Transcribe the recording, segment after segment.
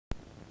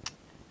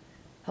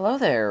Hello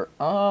there.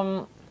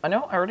 I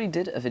know I already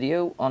did a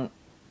video on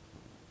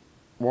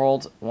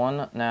World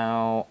 1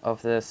 now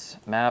of this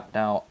map.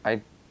 Now,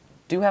 I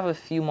do have a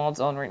few mods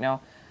on right now.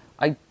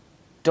 I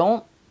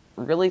don't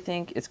really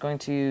think it's going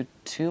to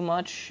too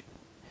much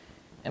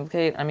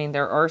implicate. I mean,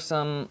 there are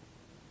some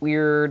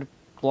weird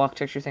block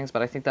texture things,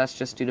 but I think that's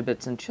just due to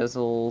bits and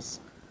chisels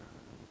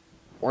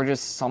or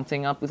just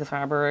something up with the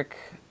fabric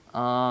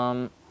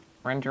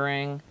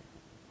rendering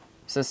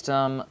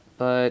system,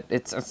 but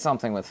it's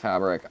something with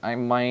fabric. I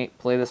might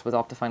play this with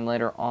Optifine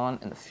later on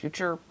in the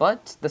future,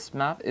 but this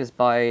map is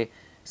by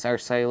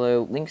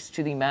Silo. Links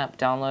to the map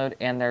download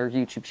and their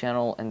YouTube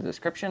channel in the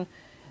description.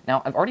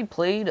 Now, I've already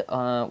played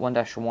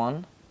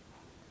 1-1,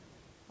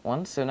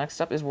 so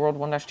next up is World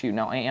 1-2.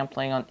 Now, I am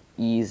playing on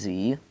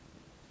easy.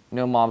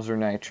 No mobs or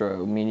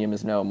nitro. Medium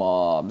is no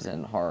mobs,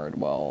 and hard,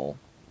 well,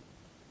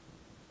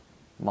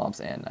 mobs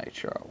and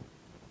nitro.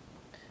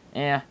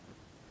 Yeah,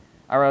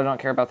 I really don't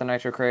care about the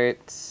nitro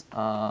crates.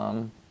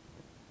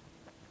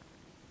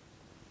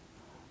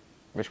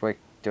 Which way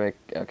do I...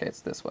 Okay,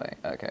 it's this way.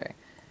 Okay.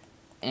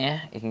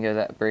 You can go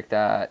that, break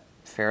that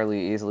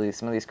fairly easily.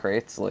 Some of these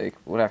crates, like,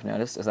 what I've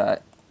noticed is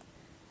that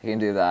you can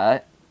do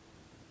that.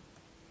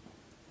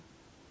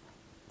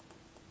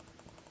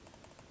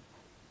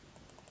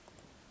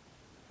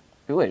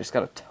 Ooh, I just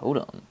got a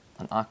totem.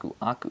 An Aku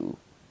Aku.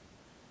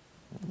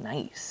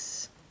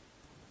 Nice.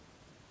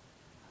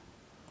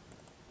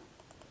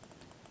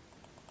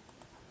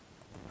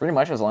 Pretty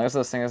much, as long as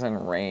this thing is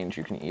in range,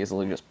 you can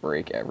easily just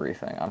break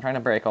everything. I'm trying to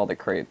break all the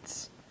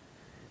crates,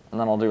 and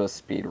then I'll do a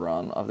speed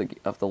run of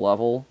the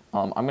level.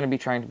 I'm going to be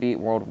trying to beat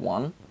World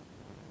 1.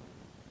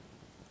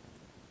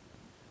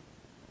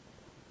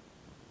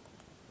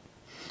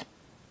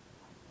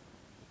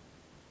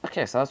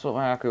 Okay, so that's what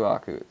my Aku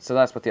Aku... So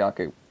that's what the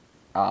Aku...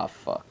 Ah,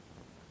 fuck.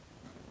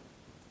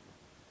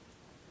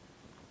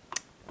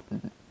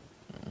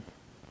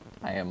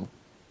 I am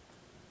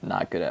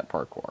not good at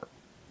parkour.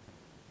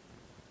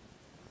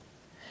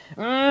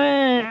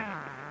 I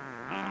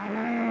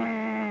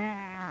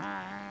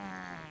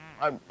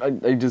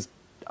just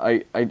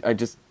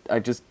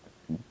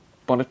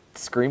want to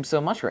scream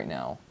so much right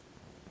now.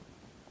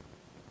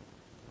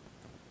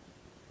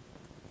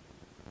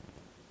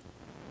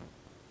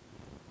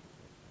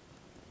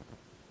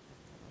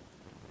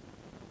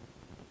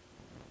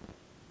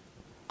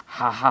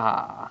 Ha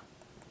ha.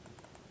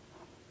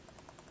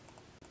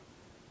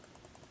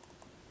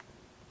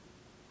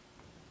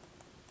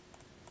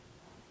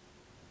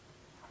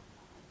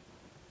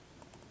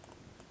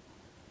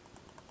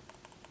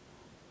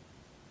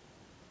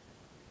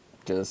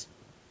 Just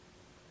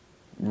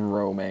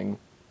roaming.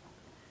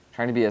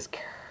 Trying to be as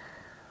careful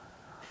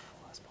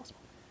as possible.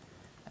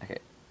 Okay.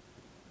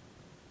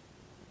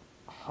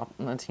 Hop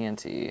on the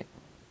TNT.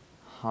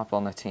 Hop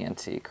on the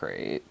TNT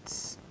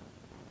crates.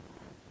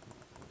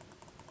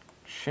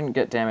 Shouldn't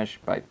get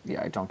damaged by...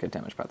 Yeah, I don't get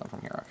damaged by them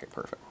from here. Okay,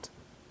 perfect.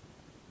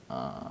 Okay,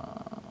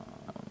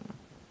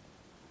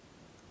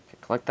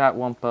 collect that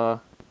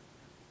Wumpa.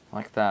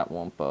 Like that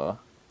Wumpa.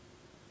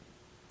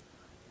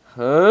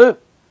 Huh?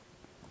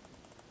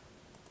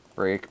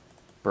 Break.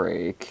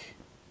 Break.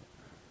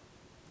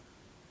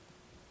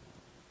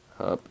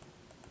 Hup.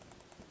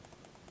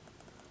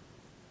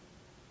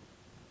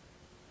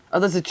 Oh,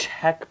 there's a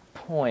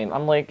checkpoint.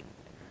 I'm like,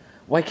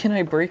 why can't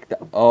I break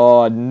that?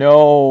 Oh,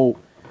 no.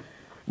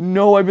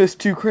 No, I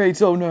missed 2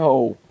 crates. Oh,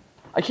 no.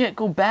 I can't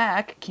go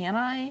back, can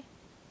I?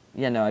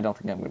 Yeah, no, I don't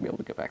think I'm going to be able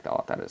to get back.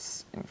 Oh, that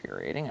is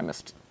infuriating. I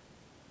missed...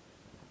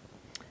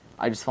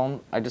 I just fell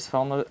in the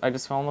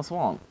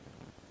swamp.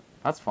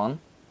 That's fun.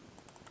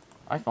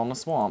 I fell in the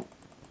swamp.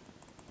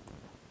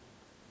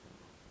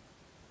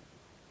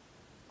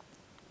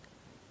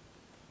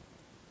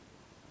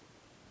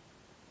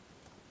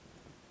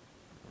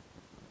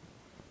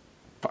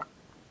 Fuck.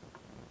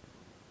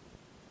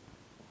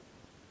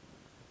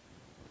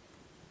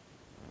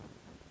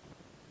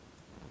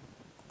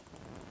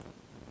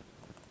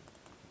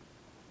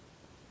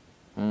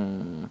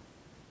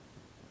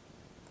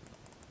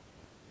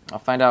 I'll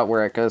find out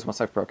where it goes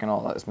once I've broken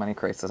all as many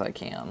crates as I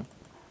can.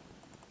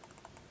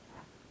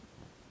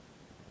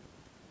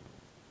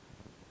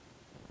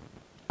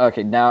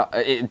 Okay, now,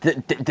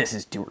 this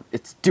is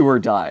it's do or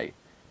die.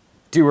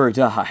 Do or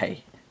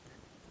die.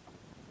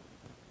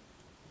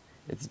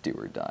 It's do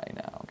or die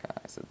now,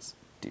 guys. It's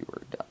do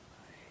or die.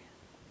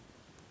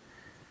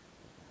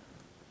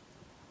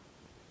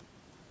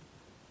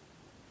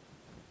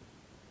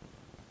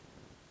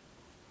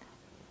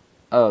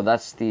 Oh,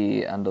 that's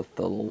the end of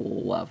the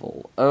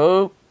level.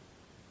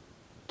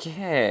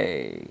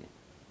 Okay.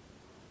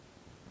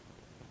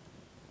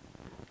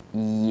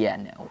 Yeah,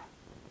 no.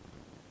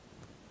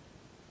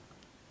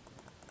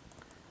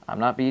 I'm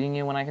not beating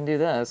you when I can do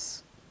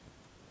this.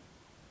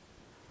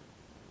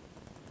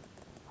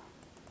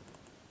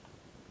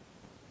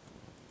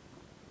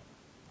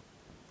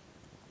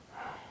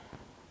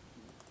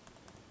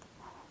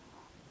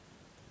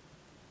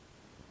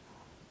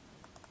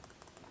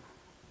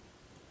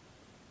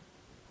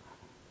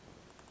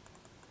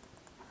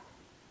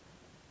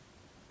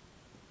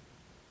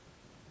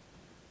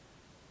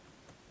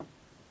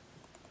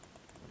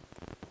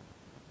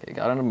 They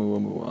got into Mua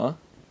Mua.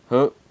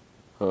 Huh.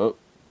 Huh.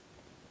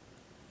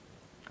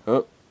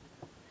 Huh.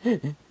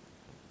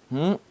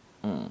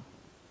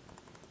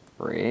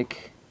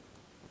 Break.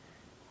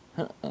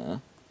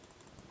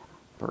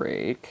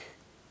 Break.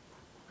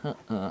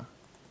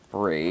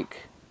 Break.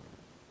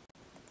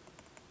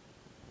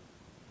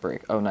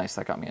 Break. Oh, nice.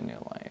 That got me a new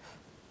life.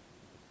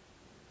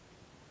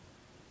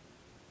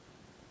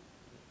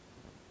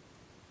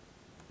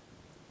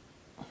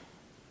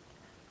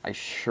 I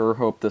sure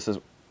hope this is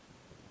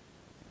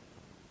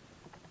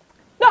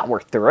not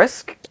worth the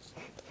risk.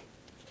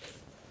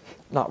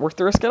 Not worth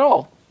the risk at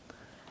all.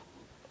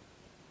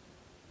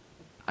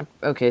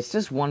 Okay, it's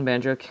just one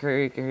banjo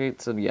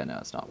crate, so yeah, no,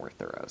 it's not worth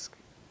the risk.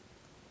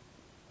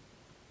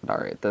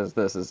 Alright,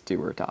 this is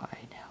do or die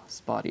now.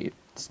 Spotty,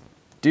 it's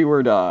do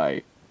or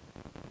die.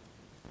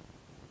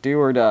 Do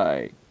or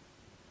die.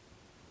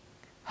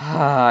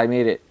 Ah, I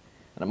made it.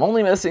 And I'm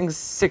only missing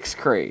 6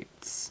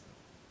 crates.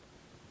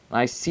 And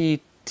I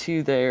see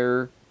 2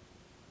 there.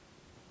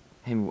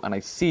 And I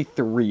see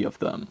 3 of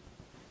them.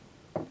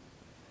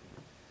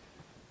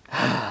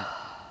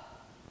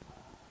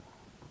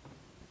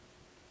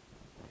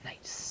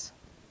 Nice.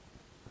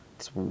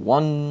 It's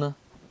 1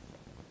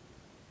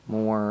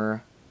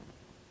 more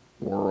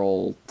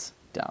world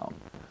down.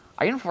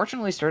 I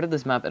unfortunately started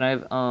this map and I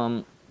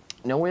have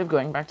no way of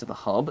going back to the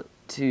hub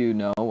to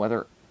know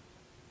whether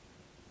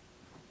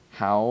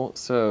how,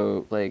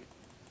 so like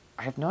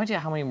I have no idea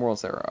how many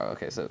worlds there are.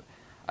 Okay, so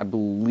I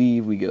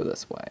believe we go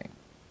this way.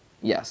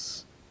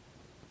 Yes.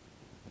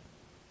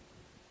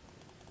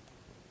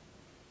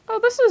 Oh,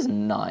 this is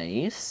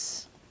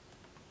nice.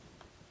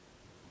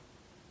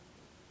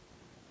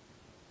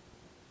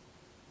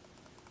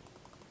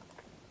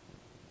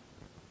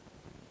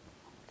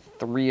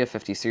 Three of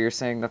 50. So you're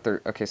saying that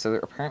there... Okay, so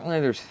apparently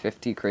there's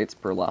 50 crates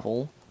per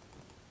level.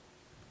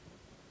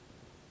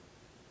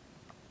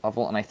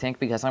 And I think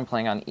because I'm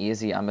playing on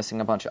easy, I'm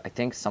missing a bunch. I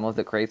think some of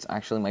the crates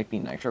actually might be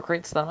nitro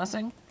crates that I'm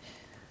missing.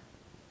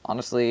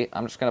 Honestly,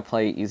 I'm just going to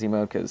play easy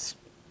mode because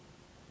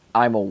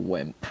I'm a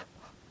wimp.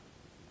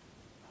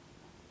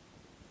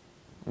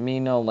 Me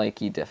no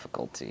likey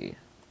difficulty.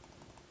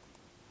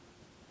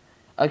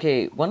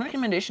 Okay, one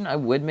recommendation I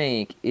would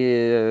make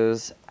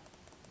is...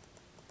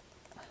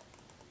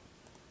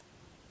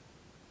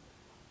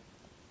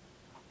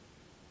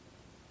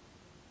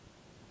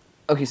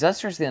 Okay, so that's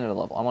towards the end of the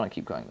level. I want to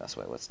keep going this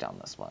way. What's down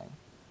this way?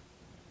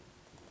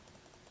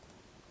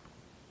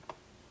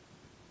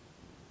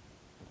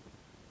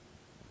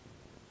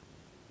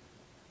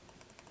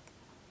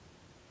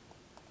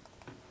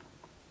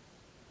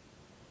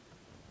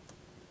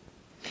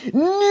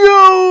 No!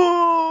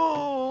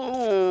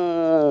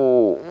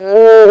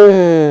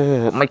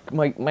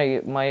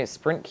 My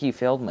sprint key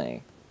failed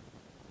me.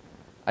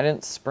 I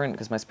didn't sprint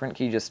because my sprint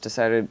key just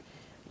decided,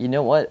 you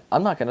know what?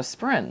 I'm not gonna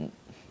sprint.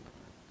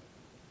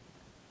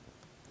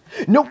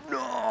 Nope.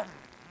 No.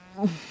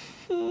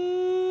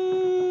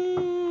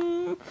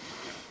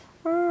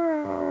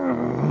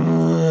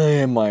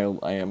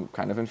 I am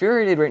kind of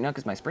infuriated right now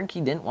because my sprint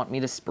key didn't want me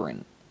to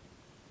sprint.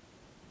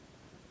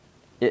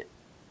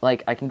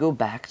 Like, I can go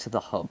back to the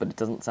hub, but it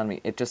doesn't send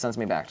me, it just sends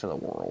me back to the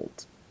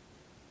world.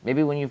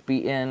 Maybe when you've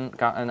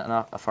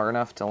gotten far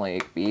enough to,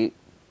 like, beat.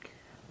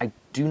 I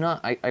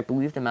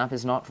believe the map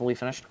is not fully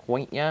finished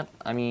quite yet.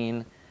 I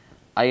mean,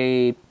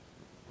 I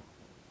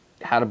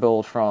had a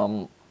build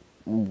from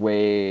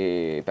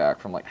way back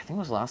from, like, I think it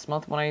was last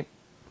month when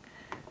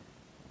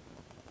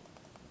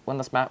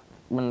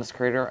this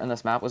creator and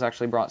this map was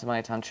actually brought to my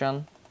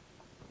attention.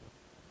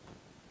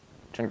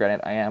 And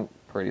granted, I am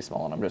pretty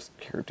small, and I'm just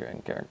here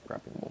doing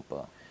grabbing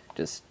Wumpa,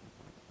 just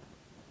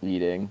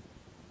eating.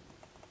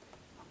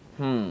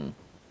 Ooh,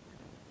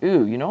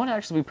 you know what would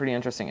actually be pretty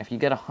interesting? If you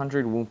get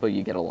 100 Wumpa,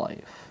 you get a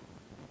life.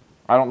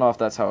 I don't know if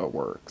that's how it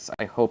works.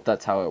 I hope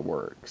that's how it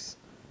works.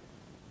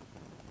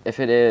 If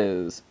it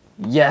is,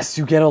 yes,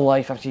 you get a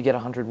life after you get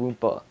 100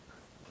 Wumpa.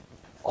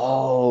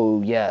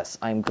 Oh, yes,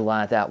 I'm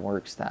glad that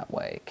works that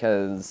way,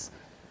 because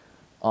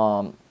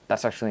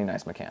that's actually a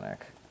nice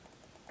mechanic.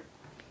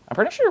 I'm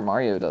pretty sure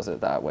Mario does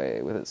it that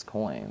way with its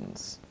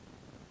coins.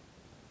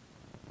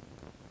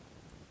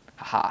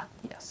 Haha,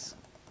 yes.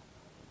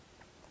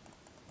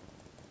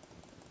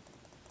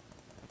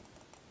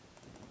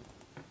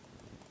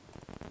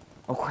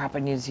 Oh crap, I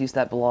need to use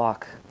that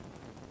block.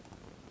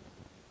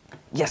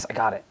 Yes, I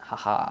got it.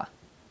 Haha.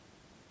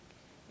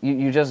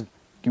 You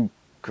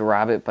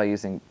grab it by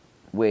using...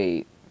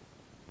 Wait.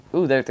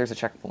 Ooh, there's a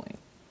checkpoint.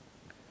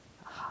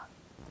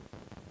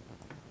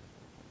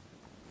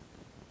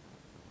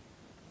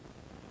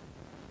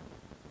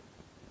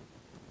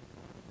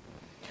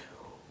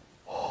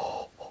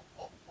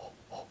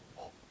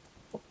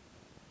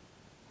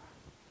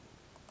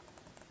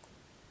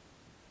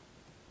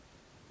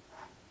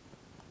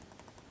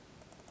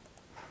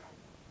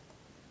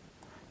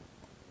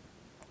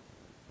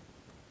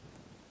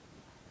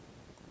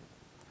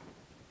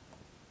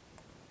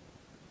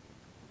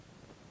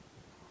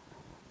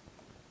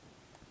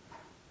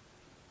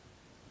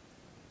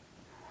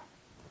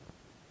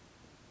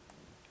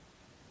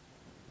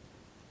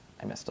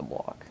 I missed a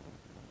block.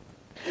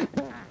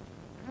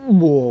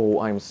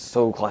 Whoa, I'm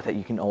so glad that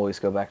you can always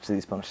go back to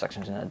these bonus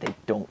sections and they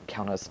don't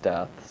count as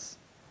deaths.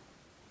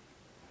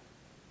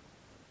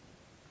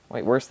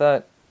 Wait, where's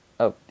that?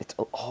 Oh, it's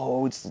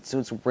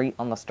right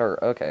on the start.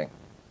 Okay.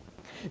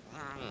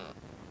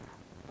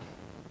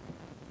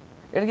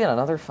 Yet again,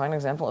 another fine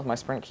example of my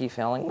sprint key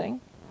failing me.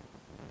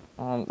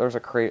 There's a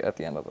crate at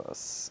the end of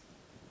this.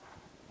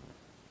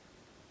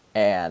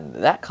 And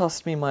that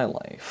cost me my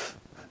life.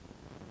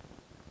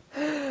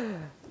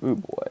 Ooh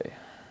boy.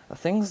 The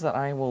things that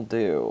I will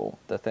do.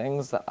 The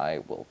things that I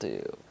will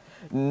do.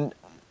 You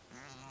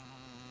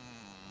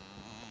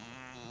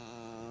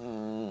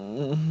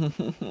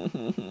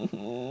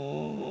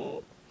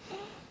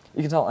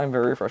can tell I'm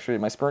very frustrated.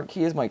 My sprint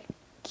key is my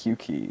Q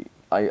key.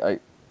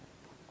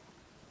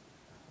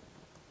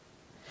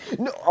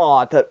 No,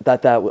 I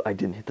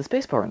didn't hit the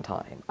spacebar in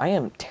time. I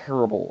am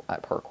terrible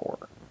at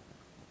parkour.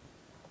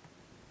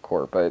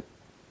 But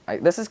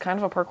this is kind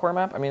of a parkour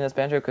map. I mean, it's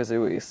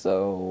Banjo-Kazooie,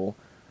 so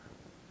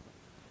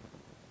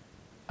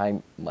I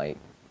might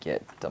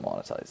get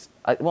demonetized.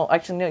 Well,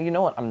 actually, no, you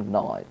know what? I'm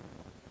not.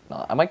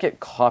 I might get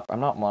caught. I'm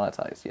not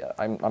monetized yet.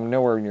 I'm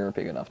nowhere near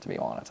big enough to be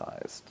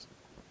monetized.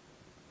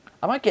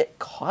 I might get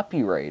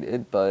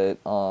copyrighted, but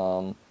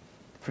for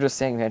just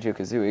saying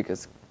Banjo-Kazooie,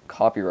 because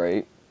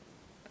copyright.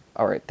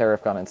 All right, there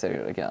I've gone and said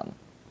it again.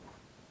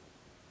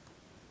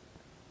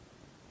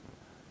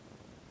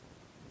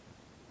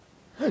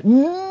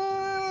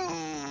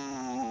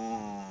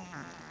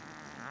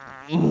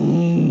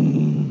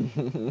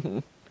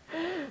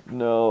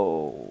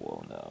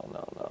 No.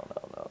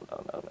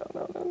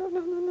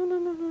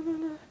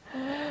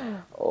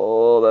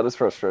 Oh, that is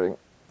frustrating.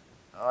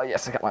 Oh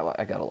yes, I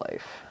got a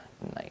life.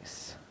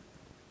 Nice.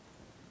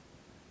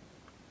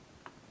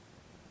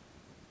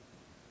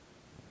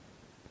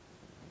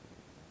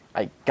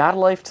 I got a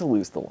life to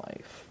lose the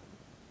life.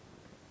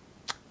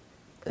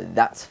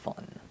 That's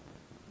fun.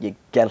 You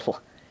get a...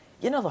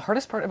 You know, the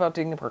hardest part about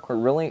doing the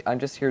parkour, really, I'm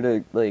just here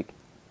to, like...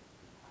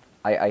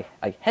 I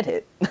hit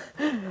it.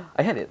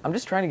 I hit it. I'm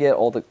just trying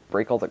to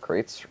break all the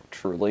crates,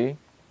 truly.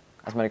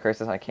 As many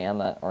crates as I can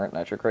that aren't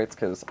nitro crates,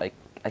 because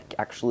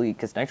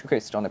because nitro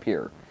crates don't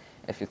appear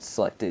if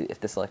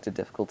the selected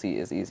difficulty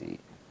is easy.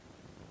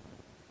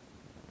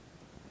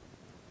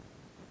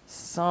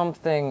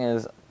 Something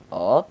is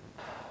up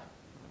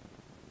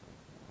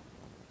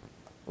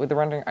with the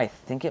rendering. I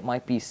think it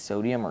might be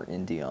sodium or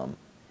indium.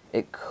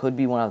 It could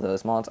be one of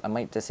those mods. I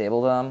might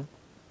disable them.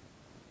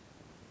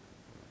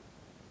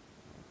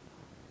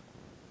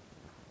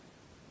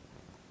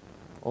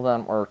 Well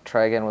then, or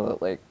try again with a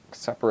like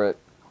separate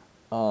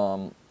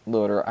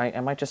loader. I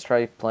might just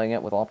try playing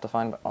it with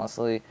Optifine, but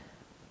honestly,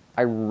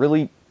 I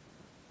really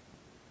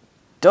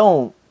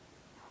don't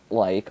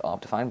like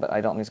Optifine, but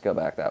I don't need to go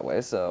back that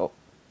way, so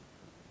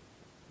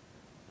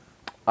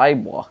I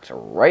walked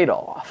right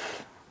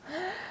off.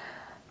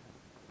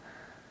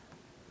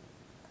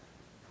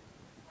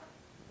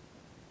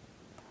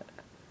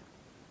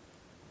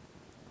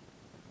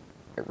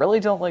 I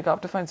really don't like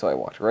Optifine, so I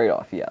walked right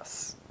off,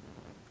 yes.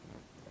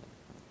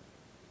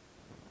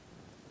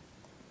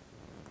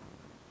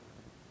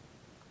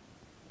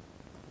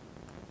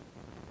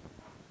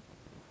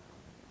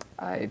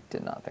 I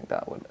did not think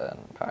that would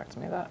impact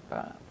me that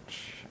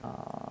much.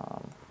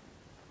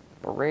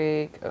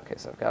 Break. Okay,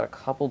 so I've got a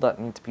couple that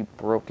need to be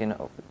broken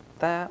over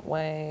that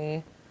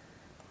way.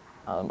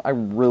 I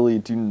really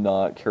do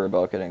not care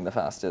about getting the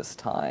fastest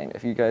time.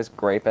 If you guys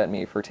gripe at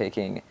me for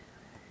taking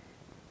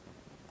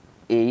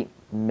 8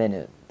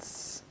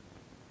 minutes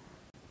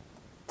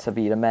to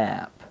beat a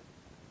map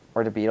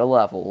or to beat a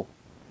level,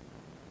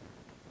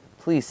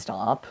 please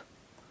stop.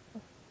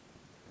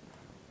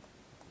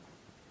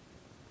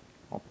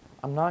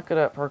 I'm not good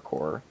at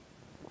parkour,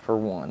 for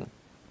one.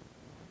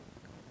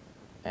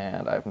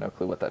 And I have no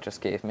clue what that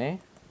just gave me.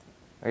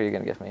 What are you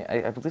going to give me?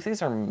 I believe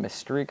these are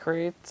mystery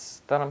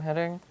crates that I'm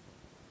hitting.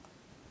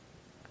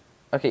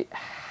 Okay.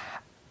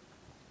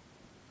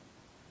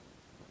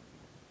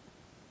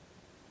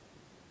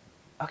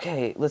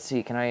 Okay, let's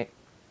see, can I...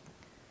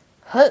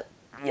 Huh!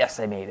 Yes,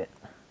 I made it.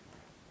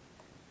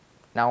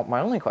 Now,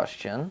 my only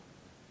question...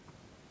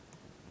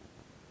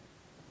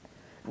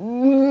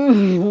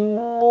 No!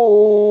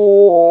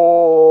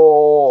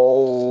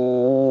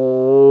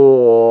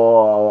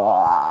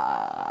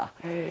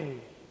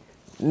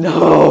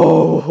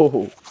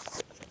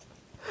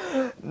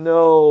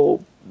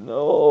 No.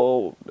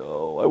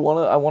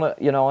 I wanna,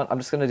 you know what, I'm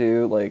just gonna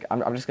do, like,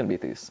 I'm just gonna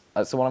beat these.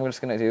 So what I'm just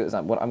gonna do is,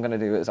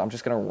 I'm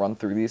just gonna run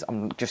through these.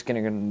 I'm just gonna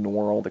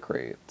ignore all the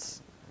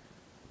crates.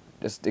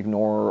 Just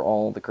ignore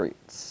all the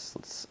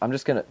crates. I'm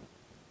just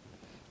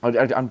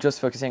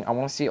focusing, I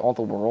wanna see all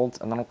the worlds,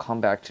 and then I'll come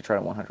back to try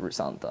to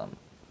 100%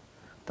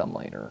 them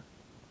later.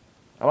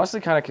 I'm honestly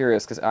kind of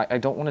curious, because I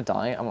don't want to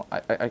die.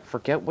 I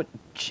forget what...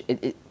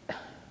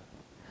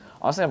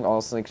 Honestly, I'm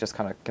also just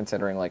kind of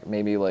considering, like,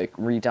 maybe, like,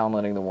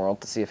 re-downloading the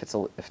world to see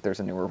if there's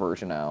a newer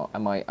version out. I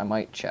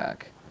might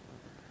check.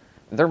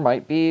 There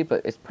might be,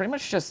 but it's pretty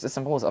much just as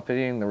simple as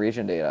updating the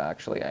region data,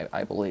 actually,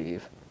 I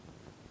believe.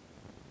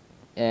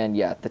 And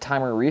yeah, the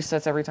timer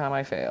resets every time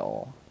I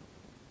fail.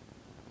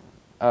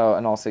 Oh,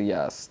 and also,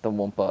 yes, the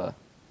Wumpa.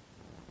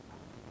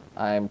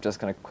 I'm just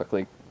going to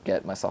quickly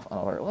get myself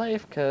another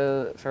life,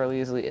 because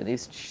fairly easily, and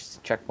these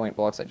checkpoint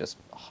blocks, I just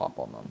hop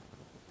on them.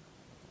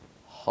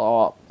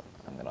 Hop.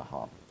 I'm going to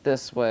hop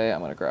this way. I'm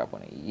going to grab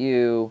one of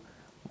you.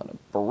 I'm going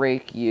to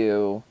break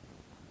you.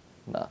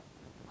 I'm going to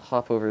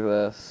hop over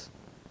this.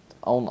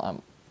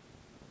 Oh,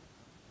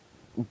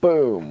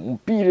 boom!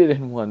 Beat it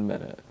in 1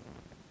 minute.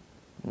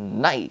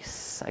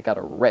 Nice! I got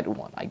a red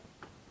one. I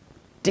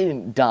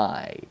didn't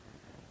die.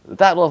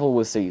 That level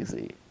was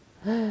easy.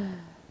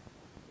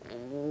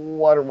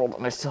 Waterworld,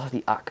 and I still have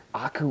the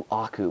Aku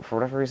Aku. For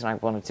whatever reason, I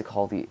wanted to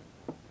call the...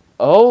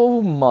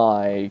 Oh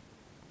my...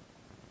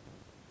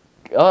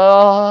 Oh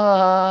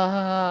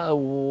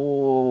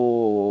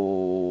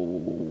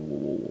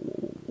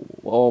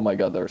my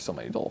god, there are so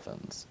many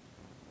dolphins.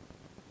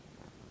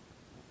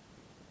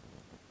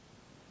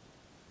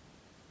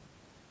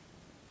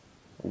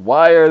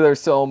 Why are there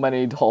so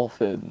many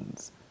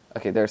dolphins?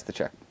 Okay, there's the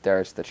check.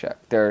 There's the check.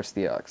 There's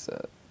the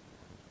exit.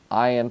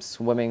 I am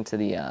swimming to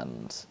the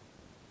end.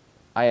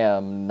 I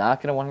am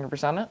not going to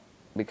 100% it,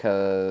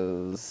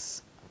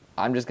 because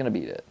I'm just going to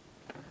beat it.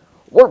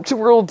 Warp to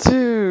World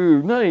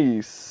 2!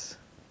 Nice!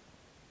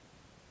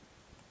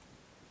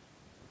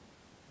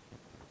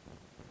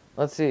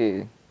 Let's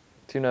see.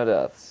 2 no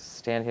deaths.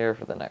 Stand here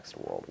for the next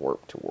world.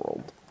 Warp to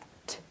World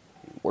 2.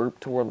 Warp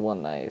to World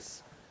 1,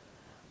 nice.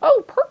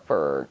 Oh,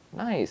 Purper!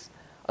 Nice.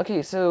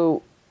 Okay,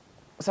 so...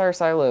 Sorry,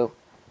 Silo.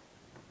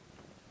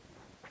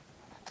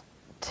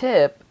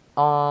 Tip,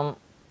 when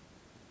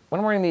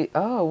we're in the...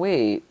 Oh,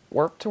 wait.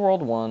 Warp to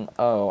World 1.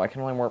 Oh, I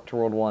can only warp to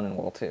World 1 and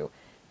World 2.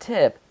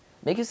 Tip,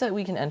 make it so that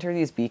we can enter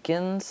these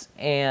beacons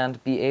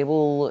and be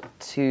able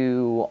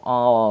to,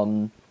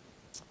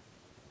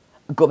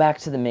 go back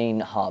to the main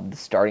hub, the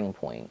starting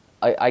point.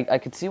 I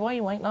could see why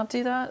you might not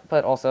do that,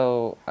 but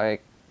also I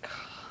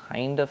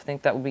kind of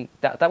think that would be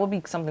that would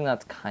be something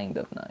that's kind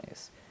of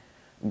nice.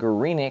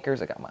 Green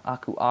Acres, I got my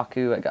Aku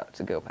Aku, I got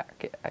my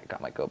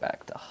go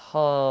back to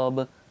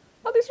hub.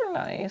 Oh, these are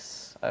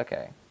nice.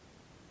 Okay.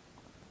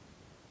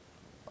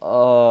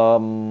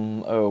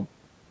 Oh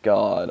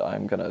god,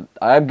 I'm gonna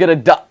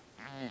die.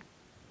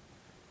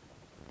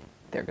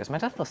 There goes my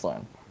deathless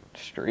line.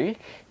 Streak.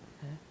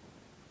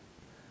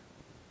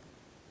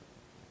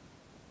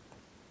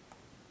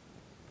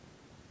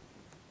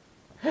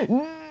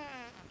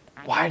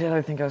 Why did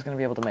I think I was going to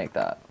be able to make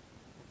that?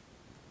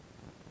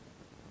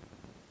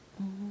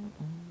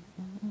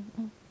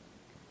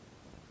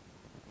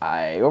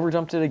 I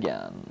overjumped it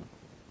again.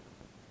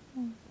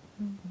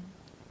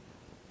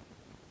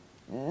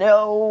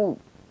 No!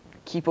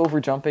 Keep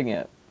overjumping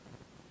it.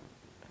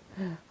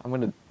 I'm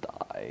going to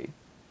die.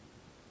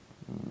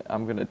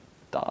 I'm going to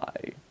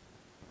die.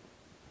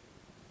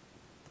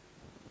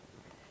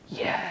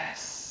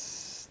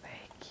 Yes!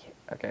 Thank you.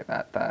 Okay,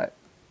 that...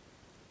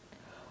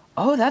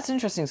 Oh, that's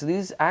interesting. So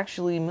these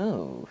actually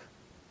move.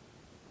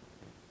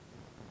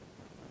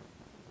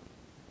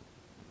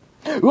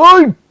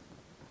 Oh!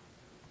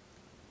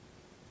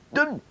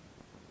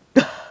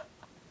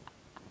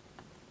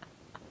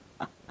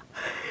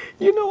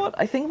 You know what?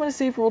 I think I'm gonna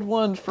save World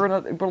 1 for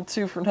another, World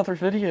 2 for another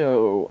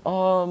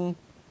video.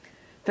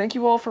 Thank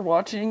you all for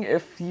watching.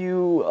 If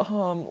you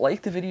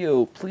like the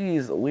video,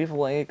 please leave a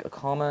like, a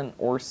comment,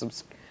 or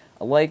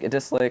a like, a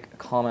dislike, a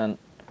comment,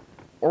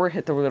 or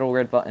hit the little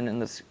red button in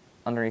this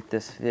underneath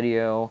this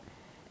video.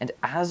 And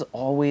as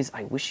always,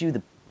 I wish you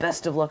the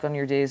best of luck on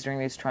your days during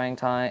these trying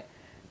times,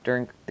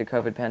 during the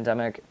COVID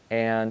pandemic.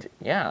 And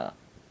yeah,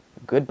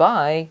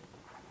 goodbye.